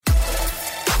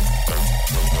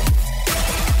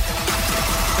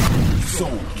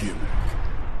Song Gimmick.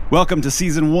 Welcome to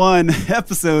season 1,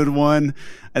 episode 1.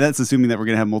 And that's assuming that we're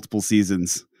going to have multiple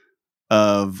seasons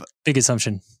of Big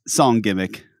assumption. Song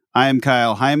Gimmick. I am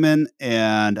Kyle Hyman,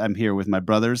 and I'm here with my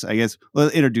brothers. I guess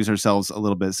we'll introduce ourselves a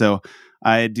little bit. So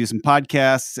I do some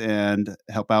podcasts and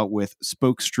help out with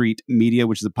Spoke Street Media,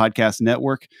 which is a podcast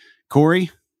network.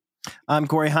 Corey? I'm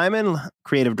Corey Hyman,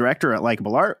 creative director at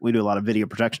Likeable Art. We do a lot of video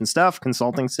production stuff,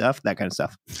 consulting stuff, that kind of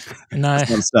stuff. And That's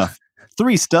a lot of stuff.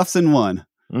 3 stuffs in one.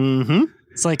 Mm-hmm.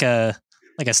 it's like a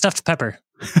stuffed pepper.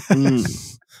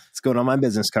 It's going on my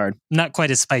business card. Not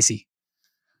quite as spicy.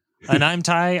 And I'm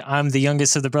Ty. I'm the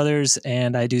youngest of the brothers,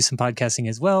 and I do some podcasting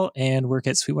as well and work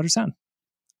at Sweetwater Sound.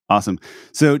 Awesome.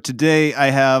 So today I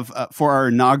have, for our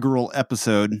inaugural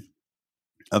episode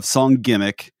of Song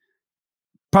Gimmick,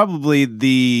 probably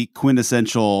the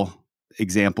quintessential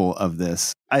example of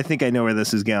this. I think I know where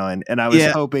this is going, and I was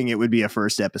hoping it would be a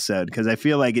first episode because I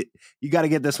feel like you got to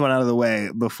get this one out of the way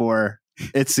before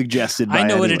it's suggested by I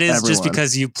know what it is everyone. just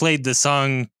because you played the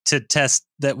song to test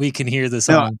that we can hear the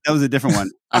song. No, that was a different one.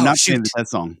 I'm not playing the shoot.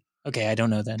 test song. Okay, I don't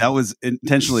know then. That was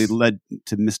intentionally led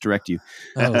to misdirect you.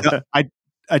 Oh.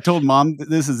 I told Mom that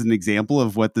this is an example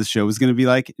of what this show was going to be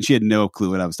like. She had no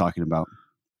clue what I was talking about.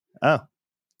 Oh,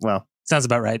 well. Sounds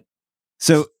about right.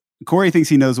 So Corey thinks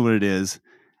he knows what it is.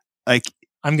 Like,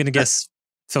 I'm going to guess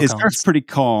Phil it Collins. starts pretty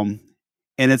calm,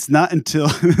 and it's not until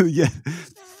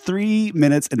 3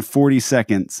 minutes and 40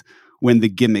 seconds when the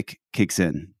gimmick kicks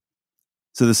in.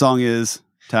 So the song is,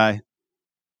 Ty?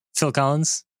 Phil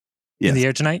Collins? Yes. In the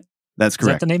Air Tonight? That's Is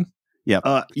correct. that the name?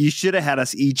 Yeah. You should have had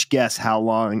us each guess how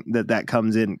long that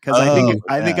comes in because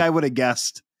I think I would have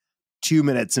guessed 2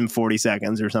 minutes and 40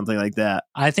 seconds or something like that.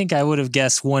 I think I would have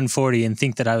guessed 140 and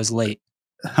think that I was late.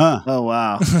 Huh. Oh,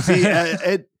 wow. See,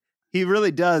 he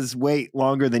really does wait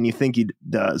longer than you think he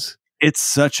does. It's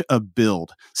such a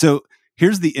build. So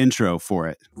here's the intro for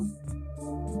it.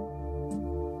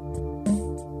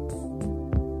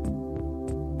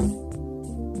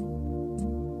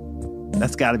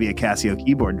 That's got to be a Casio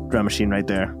keyboard drum machine right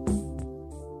there.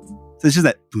 So it's just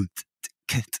that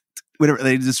whatever.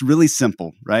 They're just really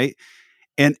simple, right?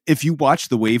 And if you watch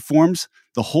the waveforms,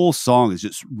 the whole song is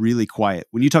just really quiet.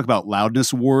 When you talk about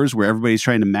loudness wars, where everybody's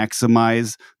trying to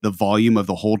maximize the volume of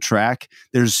the whole track,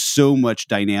 there's so much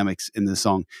dynamics in this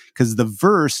song because the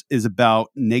verse is about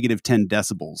negative 10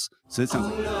 decibels. So it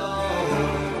sounds like...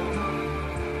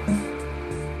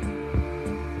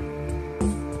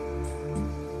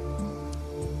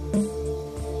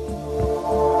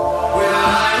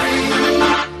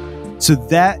 So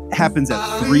that happens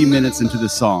at 3 minutes into the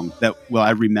song I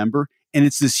remember. And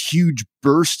it's this huge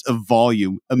burst of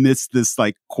volume amidst this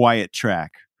like quiet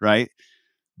track, right?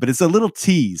 But it's a little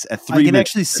tease at 3 minutes. I can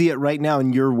actually see it right now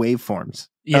in your waveforms.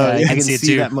 Yeah, I I can can see it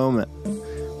see too. that moment.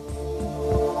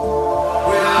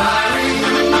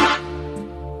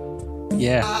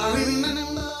 Yeah.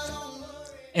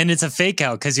 And it's a fake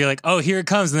out because you're like, oh, here it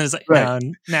comes. And then it's like, Right.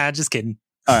 no, nah, just kidding.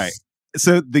 All right.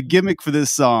 So the gimmick for this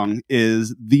song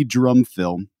is the drum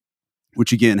fill,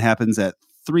 which again happens at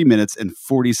 3 minutes and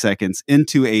 40 seconds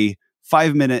into a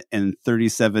 5 minute and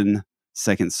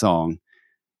 37-second song.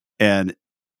 And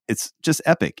it's just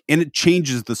epic. And it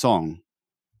changes the song.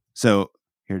 So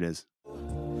here it is.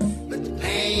 But the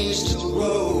pains to the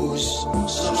rose,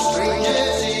 some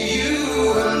strangers to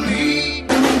you and me.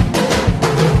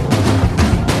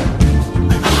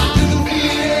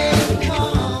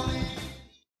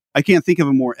 I can't think of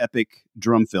a more epic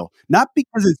drum fill. Not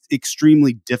because it's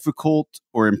extremely difficult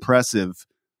or impressive,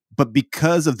 but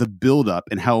because of the buildup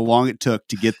and how long it took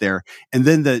to get there. And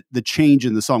then the change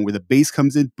in the song where the bass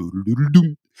comes in, boom,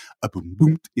 boom,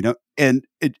 and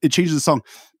it changes the song.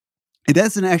 It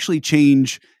doesn't actually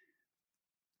change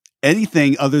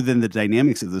anything other than the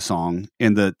dynamics of the song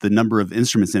and the number of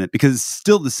instruments in it, because it's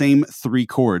still the same 3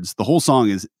 chords. The whole song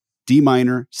is D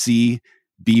minor, C,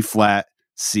 B flat,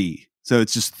 C. So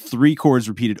it's just 3 chords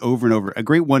repeated over and over. A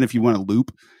great one if you want to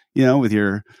loop, with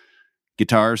your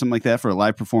guitar or something like that for a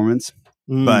live performance.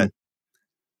 But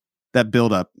that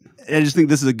build up, I just think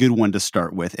this is a good one to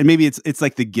start with. And maybe it's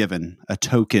like The Given, a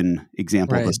token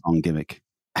example of a song gimmick.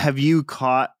 Have you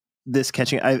caught this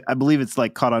catching? I believe it's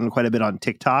like caught on quite a bit on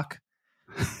TikTok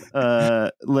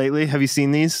lately. Have you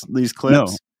seen these clips? No.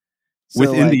 So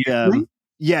Within like, the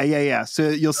yeah. So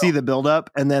you'll see the build up,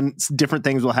 and then different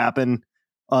things will happen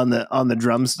on the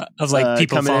drums Of like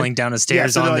people coming falling in. down the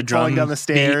stairs so on they're, the like, drum. falling down the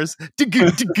stairs.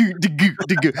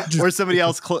 Or somebody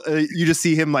else, you just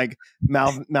see him like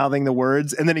mouthing the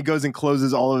words, and then he goes and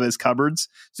closes all of his cupboards.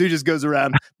 So he just goes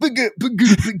around. It's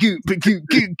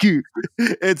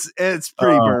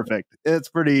pretty perfect. It's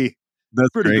pretty That's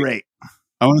great.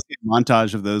 I want to see a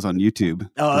montage of those on YouTube.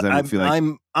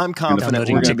 I'm confident we're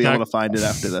going to be able to find it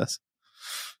after this.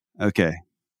 Okay.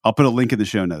 I'll put a link in the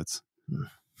show notes.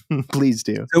 Please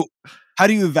do. So how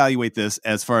do you evaluate this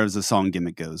as far as the song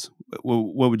gimmick goes?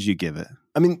 What would you give it?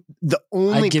 I mean, the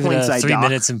only I'd give points it I 3 dock.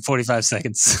 minutes and 45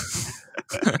 seconds.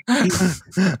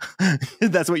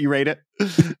 That's what you rate it?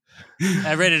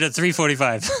 I rated it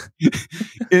 345.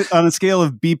 On a scale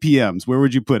of BPMs, where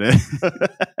would you put it?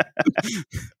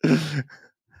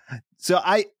 So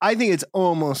I think it's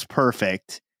almost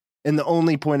perfect. And the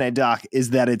only point I dock is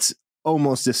that it's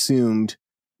almost assumed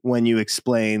when you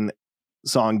explain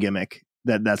song gimmick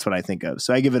that's what I think of.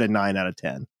 So I give it a 9 out of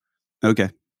 10. Okay.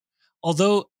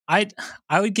 Although I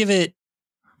would give it,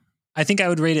 I think I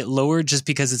would rate it lower just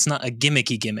because it's not a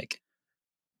gimmicky gimmick.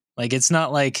 Like, it's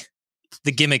not like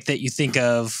the gimmick that you think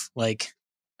of, like,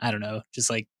 I don't know, just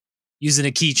like using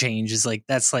a key change is like,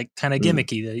 that's like kind of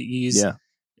gimmicky that you use. Yeah.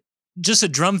 Just a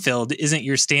drum fill isn't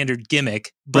your standard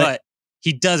gimmick, but Right.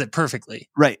 he does it perfectly.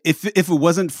 Right. If it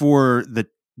wasn't for the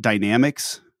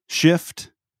dynamics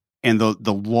shift and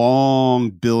the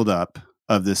long buildup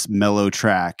of this mellow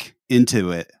track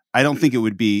into it, I don't think it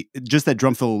would be, just that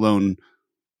drum fill alone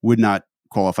would not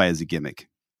qualify as a gimmick.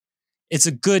 It's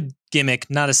a good gimmick,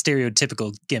 not a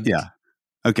stereotypical gimmick. Yeah.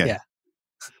 Okay. Yeah.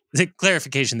 The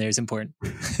clarification there is important.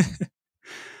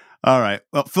 All right.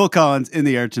 Well, Phil Collins in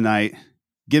the air tonight.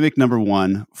 Gimmick number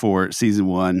 1 for season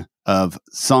 1 of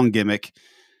Song Gimmick.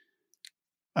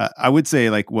 I would say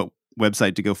like what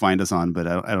website to go find us on, but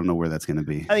I don't know where that's going to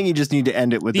be. I think you just need to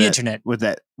end it with The internet. with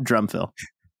that drum fill.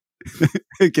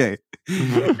 Okay.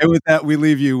 And with that, we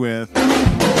leave you with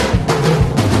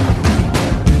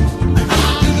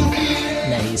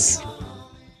Nice.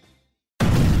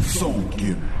 Song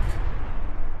Gimmick.